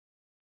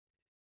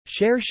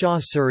Sher Shah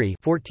Suri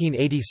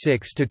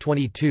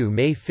 (1486–22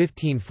 May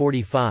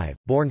 1545),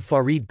 born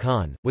Farid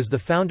Khan, was the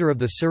founder of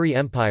the Suri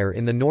Empire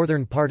in the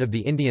northern part of the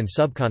Indian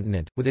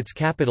subcontinent, with its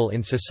capital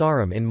in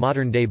Sasaram in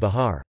modern-day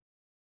Bihar.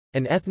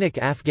 An ethnic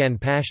Afghan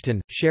Pashtun,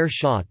 Sher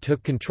Shah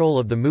took control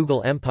of the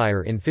Mughal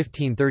Empire in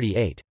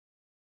 1538.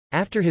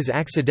 After his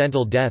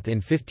accidental death in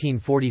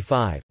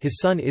 1545, his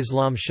son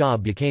Islam Shah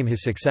became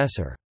his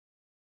successor.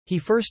 He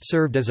first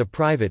served as a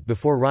private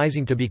before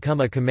rising to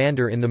become a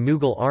commander in the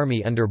Mughal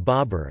army under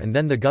Babur and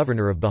then the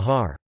governor of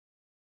Bihar.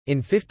 In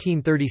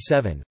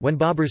 1537, when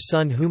Babur's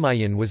son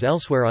Humayun was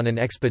elsewhere on an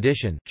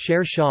expedition,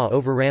 Sher Shah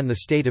overran the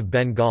state of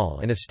Bengal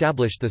and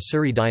established the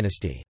Suri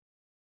dynasty.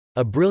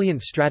 A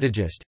brilliant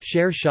strategist,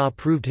 Sher Shah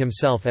proved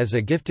himself as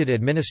a gifted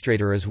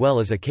administrator as well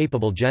as a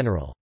capable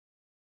general.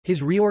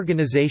 His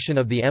reorganization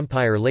of the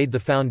empire laid the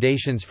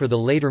foundations for the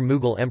later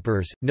Mughal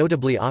emperors,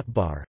 notably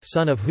Akbar,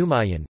 son of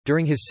Humayun.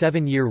 During his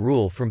 7-year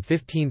rule from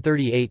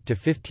 1538 to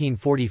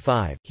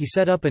 1545, he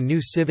set up a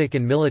new civic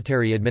and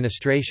military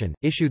administration,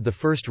 issued the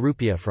first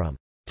rupiah from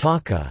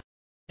Taka,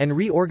 and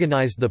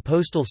reorganized the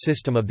postal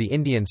system of the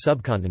Indian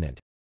subcontinent.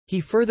 He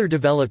further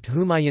developed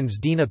Humayun's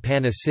Dina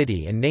Pana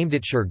city and named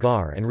it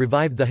Shergar and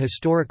revived the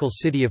historical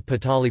city of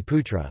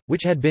Pataliputra,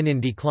 which had been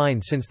in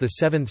decline since the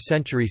 7th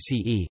century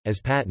CE, as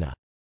Patna.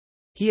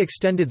 He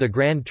extended the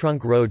Grand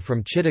Trunk Road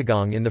from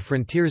Chittagong in the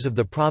frontiers of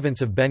the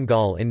province of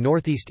Bengal in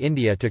northeast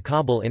India to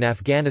Kabul in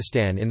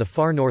Afghanistan in the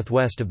far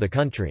northwest of the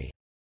country.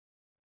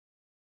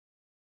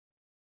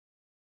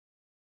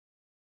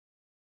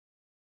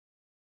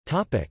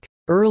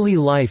 Early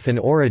life and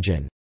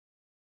origin.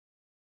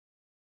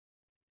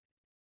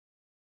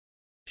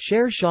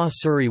 Sher Shah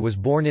Suri was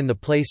born in the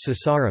place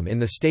Sasaram in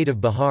the state of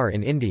Bihar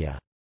in India.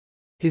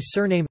 His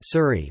surname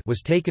Suri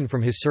was taken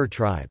from his Sur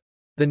tribe.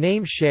 The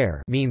name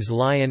Sher means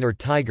lion or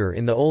tiger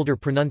in the older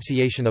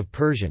pronunciation of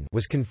Persian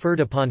was conferred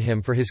upon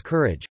him for his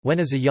courage, when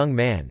as a young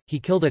man, he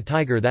killed a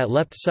tiger that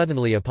leapt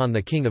suddenly upon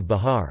the king of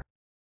Bihar.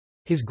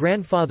 His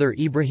grandfather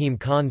Ibrahim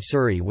Khan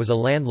Suri was a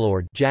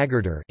landlord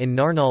in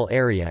Narnaul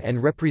area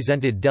and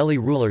represented Delhi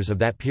rulers of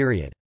that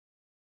period.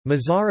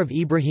 Mazar of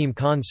Ibrahim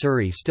Khan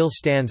Suri still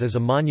stands as a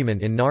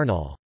monument in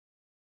Narnaul.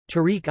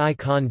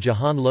 Tariq-i-Khan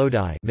Jahan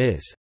Lodhi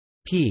Ms.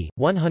 p.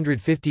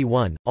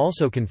 151,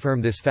 also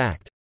confirm this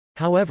fact.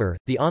 However,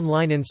 the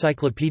online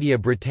Encyclopaedia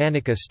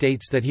Britannica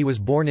states that he was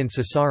born in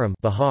Sasaram,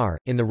 Bihar,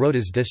 in the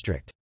Rohtas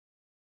district.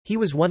 He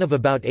was one of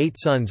about 8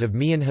 sons of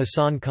Mian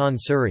Hassan Khan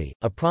Suri,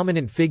 a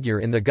prominent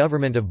figure in the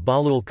government of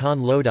Bahlul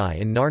Khan Lodhi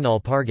in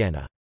Narnaul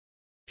Pargana.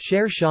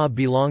 Sher Shah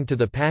belonged to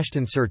the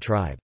Pashtun Sur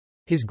tribe.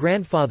 His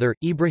grandfather,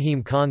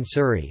 Ibrahim Khan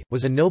Suri,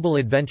 was a noble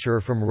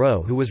adventurer from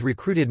Roh who was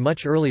recruited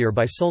much earlier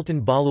by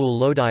Sultan Bahlul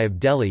Lodhi of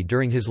Delhi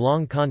during his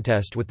long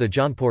contest with the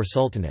Jaunpur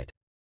Sultanate.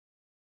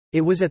 It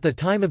was at the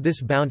time of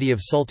this bounty of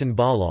Sultan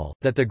Bahlul,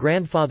 that the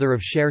grandfather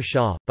of Sher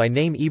Shah, by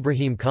name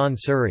Ibrahim Khan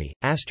Suri,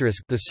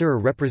 the Sur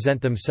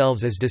represent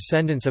themselves as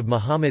descendants of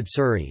Muhammad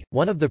Suri,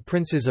 one of the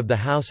princes of the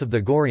House of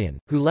the Ghorian,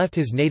 who left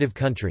his native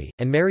country,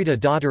 and married a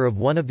daughter of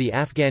one of the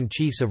Afghan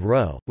chiefs of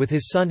Roh, with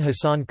his son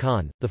Hassan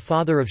Khan, the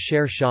father of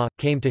Sher Shah,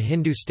 came to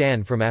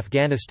Hindustan from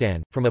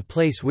Afghanistan, from a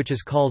place which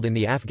is called in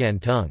the Afghan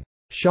tongue,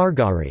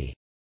 Shargari,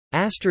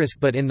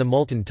 but in the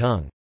Multan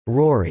tongue,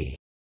 Rory.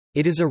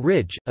 It is a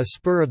ridge, a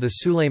spur of the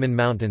Sulayman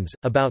Mountains,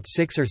 about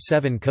 6 or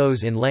 7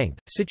 kos in length,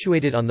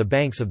 situated on the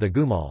banks of the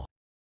Gumal.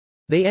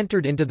 They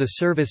entered into the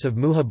service of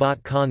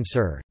Muhabbat Khan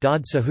Sir,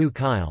 Dad Sahu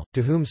Kyle,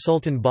 to whom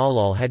Sultan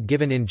Bahlul had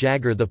given in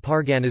Jagar the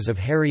Parganas of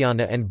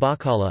Haryana and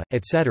Bakala,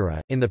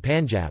 etc., in the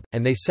Panjab,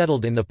 and they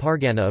settled in the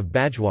Pargana of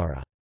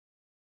Bajwara.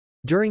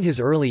 During his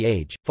early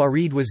age,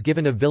 Farid was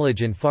given a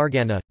village in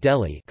Fargana,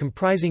 Delhi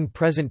comprising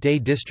present-day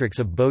districts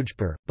of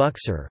Bhojpur,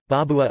 Buxar,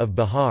 Babua of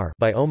Bihar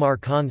by Omar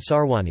Khan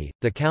Sarwani,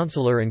 the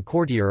councillor and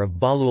courtier of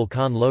Bahlul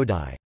Khan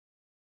Lodhi.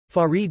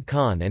 Farid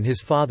Khan and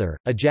his father,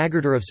 a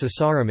Jagirdar of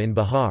Sasaram in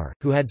Bihar,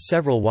 who had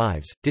several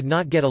wives, did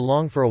not get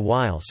along for a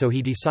while, so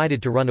he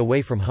decided to run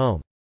away from home.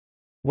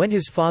 When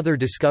his father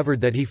discovered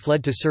that he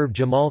fled to serve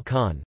Jamal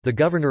Khan, the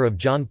governor of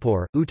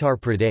Jaunpur, Uttar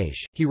Pradesh,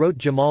 he wrote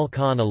Jamal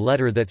Khan a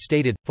letter that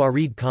stated,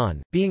 "Farid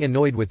Khan, being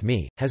annoyed with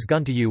me, has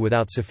gone to you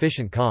without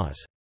sufficient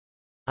cause.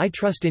 I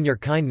trust in your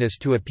kindness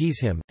to appease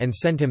him, and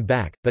send him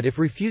back, but if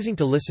refusing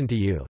to listen to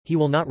you, he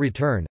will not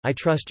return, I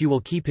trust you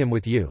will keep him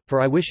with you, for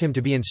I wish him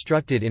to be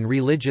instructed in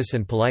religious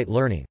and polite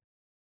learning."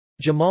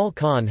 Jamal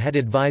Khan had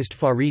advised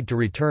Farid to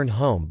return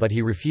home but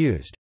he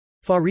refused.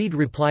 Farid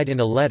replied in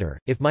a letter,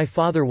 "If my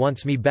father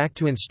wants me back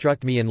to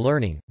instruct me in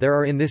learning, there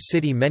are in this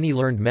city many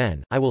learned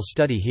men, I will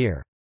study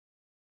here."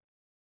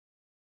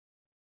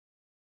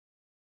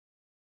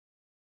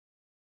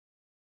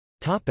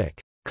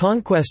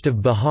 Conquest of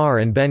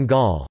Bihar and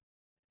Bengal.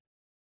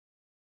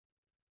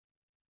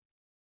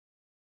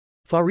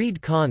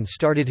 Farid Khan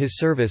started his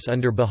service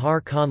under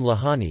Bahar Khan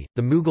Lahani,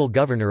 the Mughal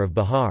governor of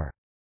Bihar.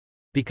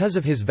 Because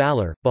of his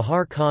valour,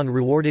 Bahar Khan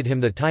rewarded him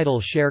the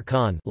title Sher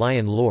Khan,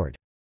 Lion Lord.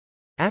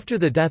 After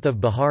the death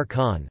of Bahar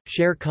Khan,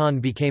 Sher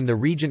Khan became the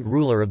regent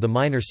ruler of the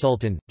minor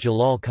sultan,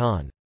 Jalal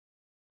Khan.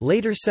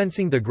 Later,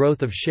 sensing the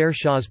growth of Sher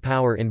Shah's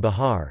power in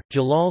Bihar,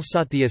 Jalal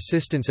sought the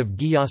assistance of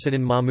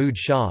Ghiyasuddin Mahmud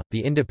Shah,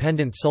 the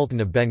independent Sultan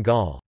of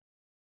Bengal.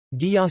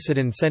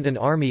 Ghiyasuddin sent an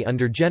army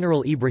under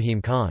General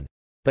Ibrahim Khan.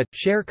 But,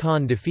 Sher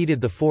Khan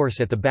defeated the force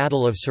at the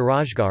Battle of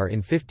Sirajgarh in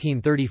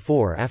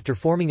 1534 after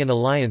forming an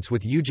alliance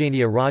with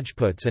Ujjainia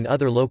Rajputs and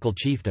other local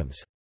chiefdoms.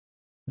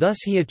 Thus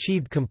he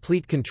achieved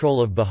complete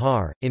control of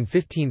Bihar. In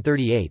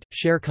 1538,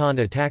 Sher Khan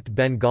attacked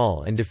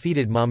Bengal and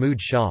defeated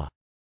Mahmud Shah.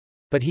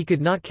 But he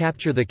could not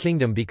capture the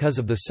kingdom because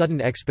of the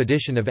sudden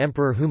expedition of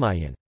Emperor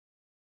Humayun.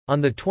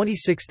 On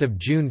 26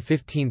 June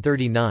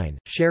 1539,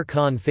 Sher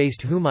Khan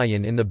faced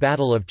Humayun in the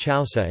Battle of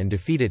Chausa and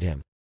defeated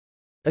him.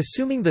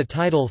 Assuming the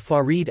title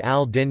Farid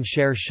al-Din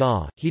Sher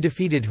Shah, he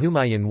defeated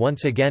Humayun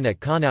once again at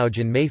Kannauj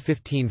in May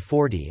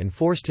 1540 and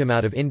forced him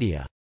out of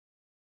India.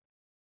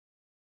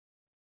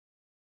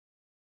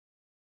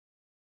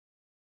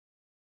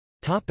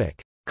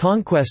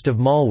 Conquest of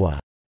Malwa.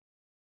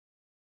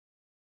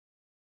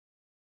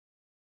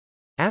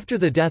 After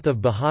the death of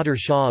Bahadur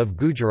Shah of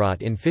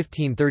Gujarat in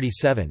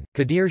 1537,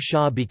 Qadir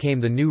Shah became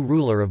the new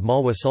ruler of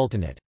Malwa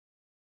Sultanate.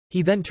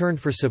 He then turned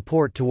for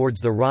support towards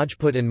the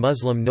Rajput and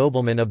Muslim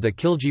noblemen of the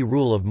Khilji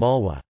rule of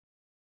Malwa.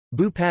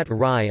 Bhupat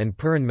Rai and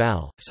Puran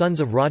Mal, sons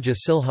of Raja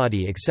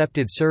Silhadi,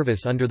 accepted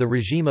service under the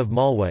regime of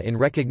Malwa in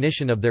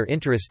recognition of their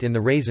interest in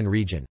the Raisin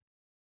region.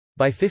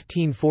 By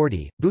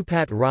 1540,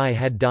 Bhupat Rai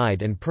had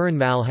died and Puran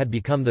Mal had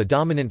become the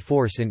dominant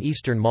force in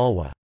eastern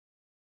Malwa.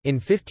 In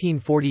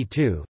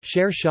 1542,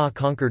 Sher Shah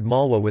conquered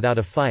Malwa without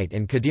a fight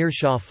and Qadir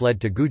Shah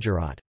fled to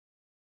Gujarat.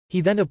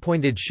 He then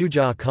appointed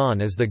Shuja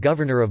Khan as the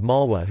governor of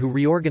Malwa, who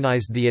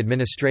reorganized the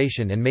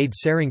administration and made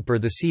Saringpur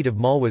the seat of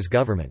Malwa's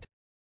government.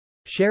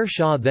 Sher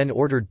Shah then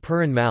ordered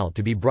Puran Mal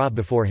to be brought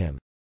before him.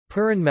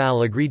 Puran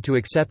Mal agreed to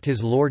accept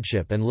his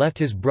lordship and left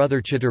his brother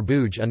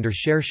Chaturbhuj under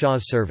Sher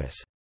Shah's service.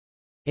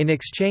 In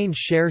exchange,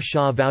 Sher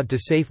Shah vowed to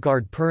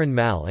safeguard Puran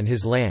Mal and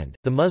his land.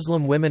 The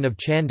Muslim women of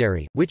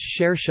Chanderi, which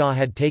Sher Shah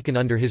had taken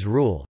under his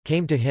rule,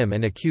 came to him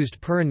and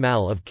accused Puran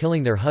Mal of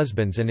killing their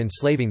husbands and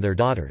enslaving their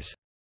daughters.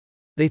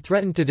 They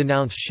threatened to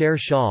denounce Sher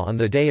Shah on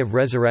the day of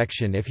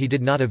resurrection if he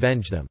did not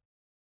avenge them.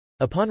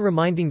 Upon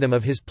reminding them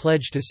of his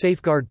pledge to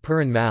safeguard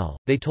Puran Mal,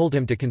 they told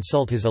him to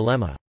consult his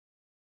ulema.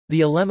 The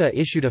ulema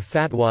issued a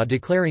fatwa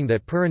declaring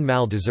that Puran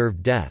Mal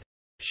deserved death.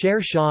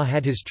 Sher Shah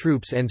had his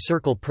troops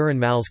encircle Puran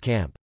Mal's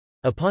camp.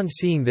 Upon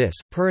seeing this,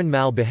 Puran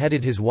Mal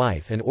beheaded his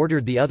wife and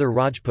ordered the other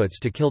Rajputs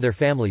to kill their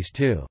families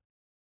too.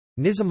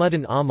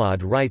 Nizamuddin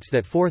Ahmad writes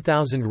that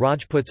 4,000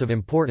 Rajputs of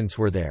importance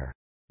were there.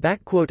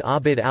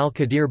 Abid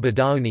al-Qadir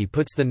Badauni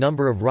puts the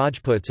number of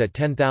Rajputs at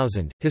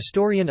 10,000.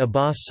 Historian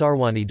Abbas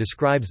Sarwani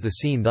describes the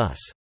scene thus: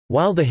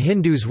 "While the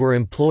Hindus were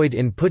employed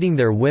in putting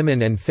their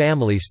women and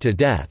families to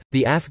death,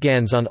 the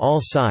Afghans on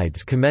all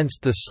sides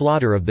commenced the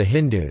slaughter of the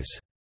Hindus.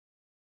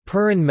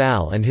 Puran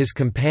Mal and his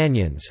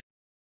companions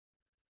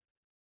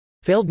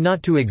failed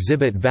not to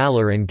exhibit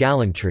valor and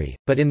gallantry,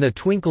 but in the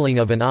twinkling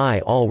of an eye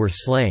all were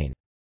slain.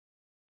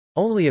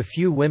 Only a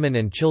few women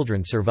and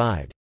children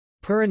survived.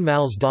 Puran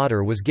Mal's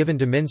daughter was given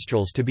to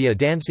minstrels to be a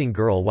dancing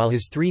girl while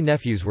his 3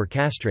 nephews were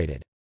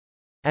castrated."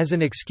 As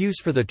an excuse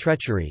for the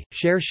treachery,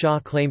 Sher Shah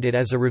claimed it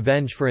as a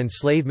revenge for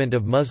enslavement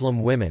of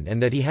Muslim women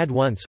and that he had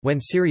once, when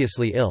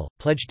seriously ill,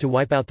 pledged to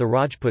wipe out the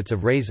Rajputs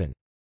of Raisin.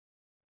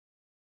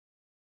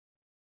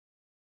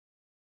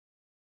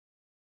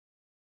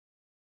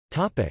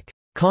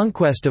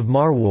 Conquest of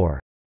Marwar.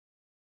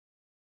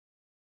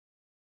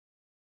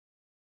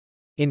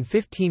 In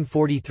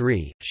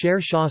 1543, Sher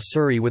Shah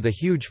Suri with a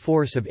huge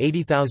force of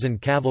 80,000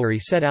 cavalry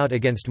set out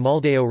against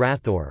Maldeo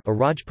Rathore, a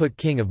Rajput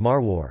king of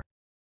Marwar.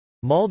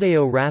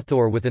 Maldeo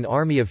Rathore with an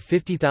army of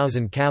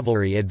 50,000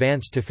 cavalry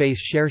advanced to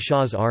face Sher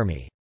Shah's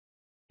army.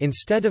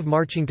 Instead of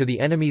marching to the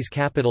enemy's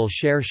capital,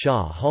 Sher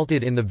Shah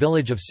halted in the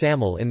village of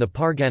Samal in the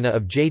Pargana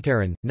of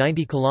Jaitaran,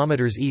 90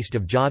 km east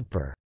of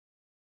Jodhpur.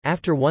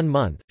 After 1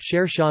 month,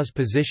 Sher Shah's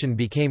position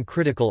became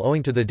critical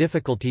owing to the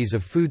difficulties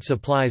of food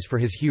supplies for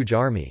his huge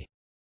army.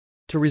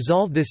 To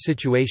resolve this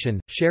situation,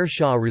 Sher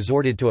Shah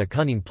resorted to a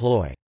cunning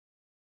ploy.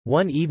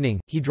 One evening,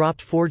 he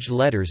dropped forged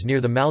letters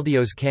near the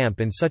Maldeo's camp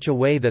in such a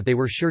way that they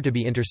were sure to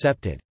be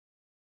intercepted.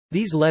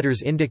 These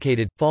letters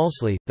indicated,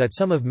 falsely, that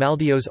some of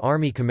Maldeo's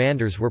army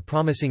commanders were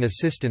promising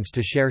assistance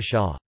to Sher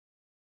Shah.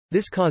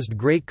 This caused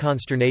great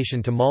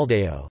consternation to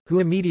Maldeo,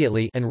 who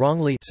immediately and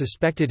wrongly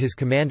suspected his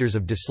commanders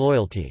of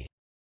disloyalty.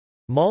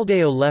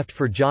 Maldeo left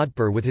for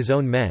Jodhpur with his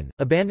own men,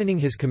 abandoning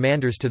his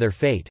commanders to their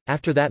fate.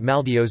 After that,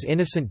 Maldeo's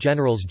innocent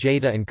generals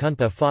Jeta and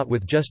Kunpa fought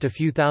with just a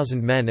few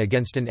thousand men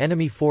against an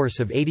enemy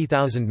force of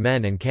 80,000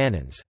 men and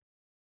cannons.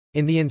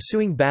 In the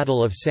ensuing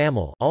Battle of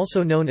Samal,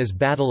 also known as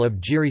Battle of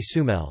Jiri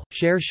Sumel,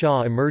 Sher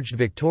Shah emerged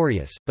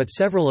victorious, but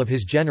several of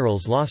his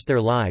generals lost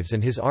their lives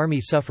and his army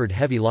suffered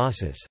heavy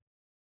losses.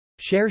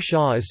 Sher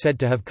Shah is said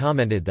to have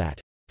commented that,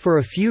 "For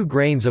a few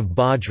grains of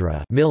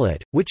bajra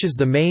millet, which is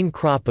the main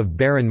crop of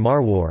barren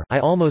Marwar, I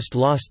almost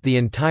lost the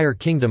entire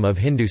kingdom of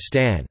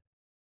Hindustan."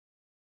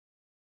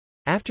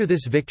 After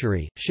this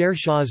victory, Sher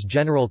Shah's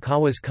general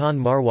Qawaz Khan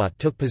Marwat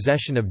took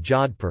possession of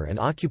Jodhpur and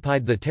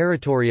occupied the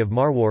territory of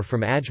Marwar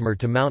from Ajmer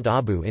to Mount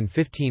Abu in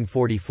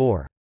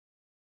 1544.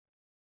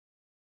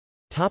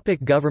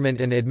 Government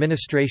and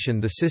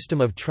administration. The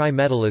system of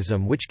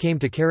trimetallism which came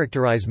to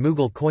characterize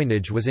Mughal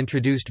coinage was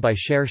introduced by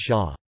Sher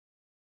Shah.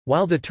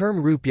 While the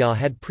term rupiah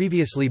had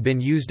previously been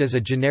used as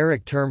a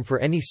generic term for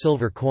any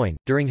silver coin,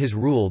 during his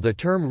rule the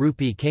term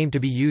rupee came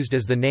to be used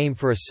as the name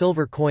for a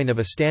silver coin of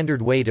a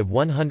standard weight of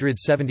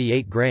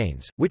 178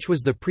 grains, which was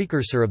the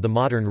precursor of the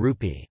modern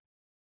rupee.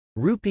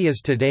 Rupee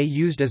is today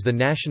used as the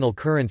national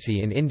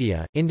currency in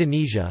India,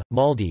 Indonesia,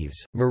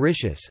 Maldives,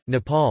 Mauritius,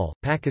 Nepal,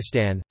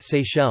 Pakistan,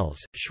 Seychelles,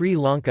 Sri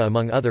Lanka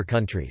among other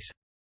countries.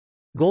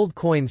 Gold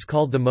coins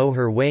called the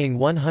mohur weighing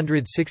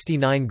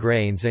 169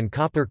 grains and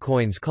copper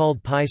coins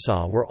called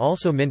paisa were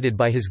also minted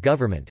by his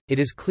government. It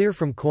is clear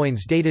from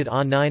coins dated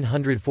A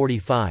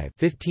 945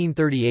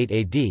 (1538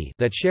 AD)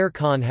 that Sher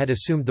Khan had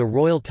assumed the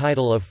royal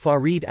title of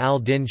Farid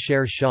al-Din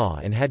Sher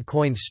Shah and had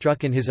coins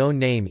struck in his own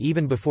name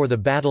even before the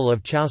Battle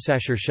of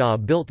Chowsashar. Shah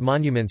built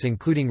monuments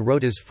including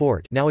Rohtas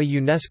Fort, now a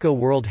UNESCO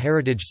World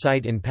Heritage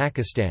Site in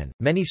Pakistan,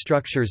 many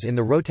structures in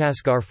the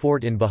Rohtasgarh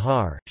Fort in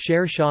Bihar,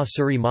 Sher Shah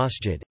Suri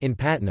Masjid, in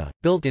Patna,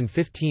 built in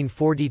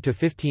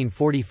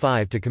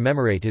 1540–1545 to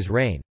commemorate his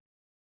reign.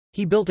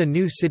 He built a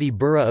new city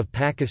Burra of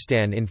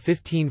Pakistan in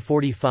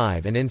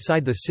 1545 and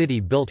inside the city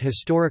built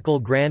historical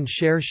Grand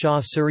Sher Shah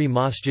Suri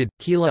Masjid,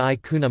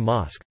 Qila-i-Kuna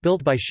Mosque,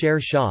 built by Sher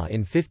Shah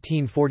in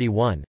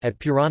 1541, at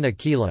Purana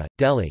Qila,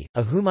 Delhi.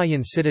 A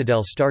Humayun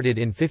citadel started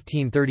in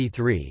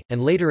 1533,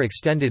 and later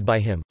extended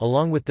by him,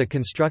 along with the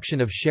construction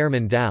of Sher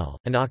Mandal,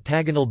 an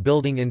octagonal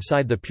building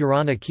inside the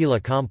Purana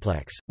Qila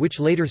complex,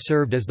 which later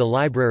served as the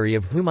library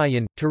of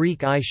Humayun.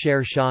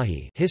 Tariq-i-Sher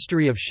Shahi,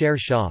 History of Sher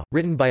Shah,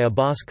 written by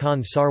Abbas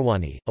Khan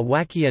Sarwani, a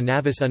Waqiya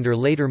Navis under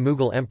later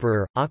Mughal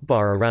Emperor,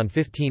 Akbar around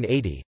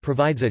 1580,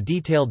 provides a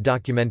detailed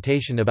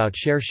documentation about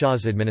Sher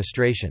Shah's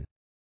administration.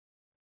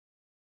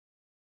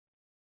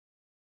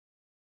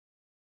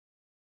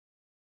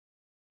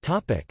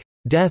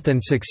 Death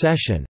and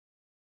succession.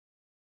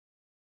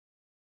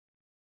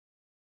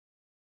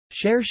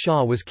 Sher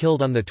Shah was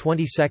killed on the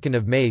 22nd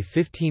of May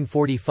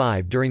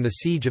 1545 during the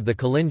siege of the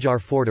Kalinjar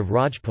fort of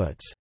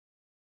Rajputs.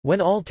 When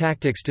all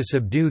tactics to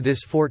subdue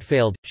this fort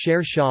failed,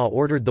 Sher Shah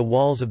ordered the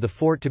walls of the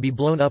fort to be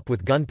blown up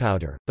with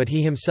gunpowder, but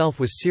he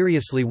himself was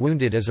seriously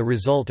wounded as a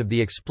result of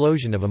the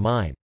explosion of a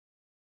mine.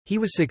 He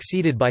was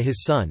succeeded by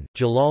his son,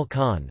 Jalal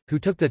Khan, who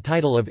took the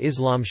title of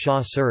Islam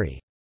Shah Suri.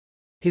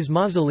 His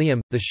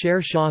mausoleum, the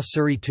Sher Shah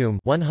Suri tomb,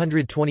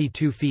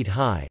 122 feet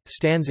high,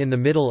 stands in the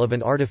middle of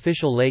an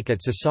artificial lake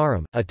at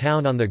Sasaram, a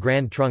town on the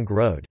Grand Trunk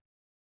Road.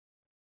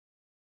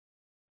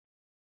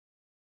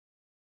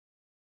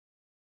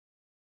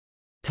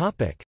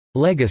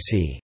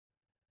 Legacy.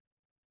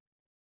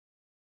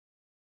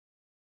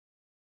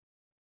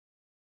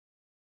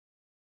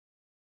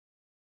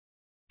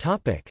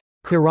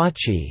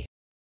 Karachi.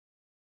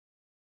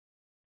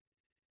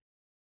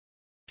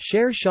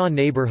 Sher Shah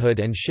neighborhood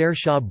and Sher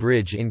Shah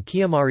Bridge in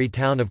Kiamari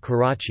town of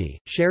Karachi,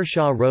 Sher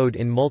Shah Road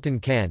in Multan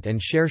Kant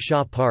and Sher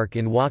Shah Park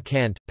in Wa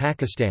Kant,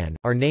 Pakistan,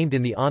 are named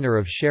in the honor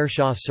of Sher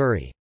Shah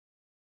Suri.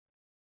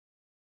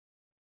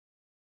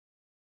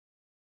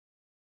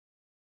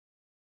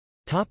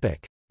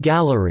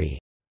 Gallery.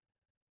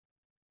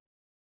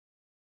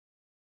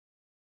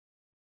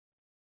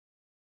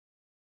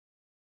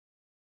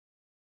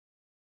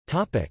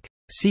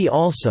 See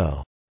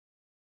also: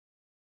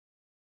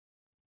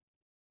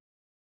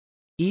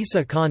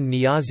 Isa Khan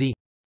Niazi,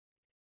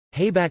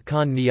 Haybat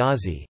Khan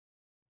Niazi,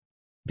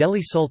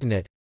 Delhi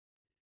Sultanate,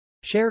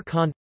 Sher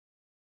Khan,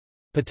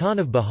 Pathan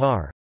of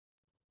Bihar,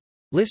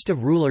 List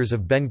of rulers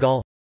of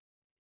Bengal,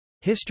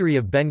 History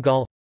of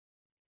Bengal,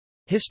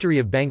 History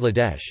of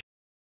Bangladesh,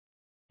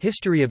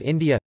 History of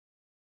India,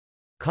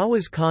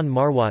 Qawaz Khan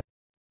Marwat,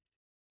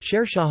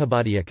 Sher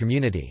Shahabadiya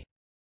community.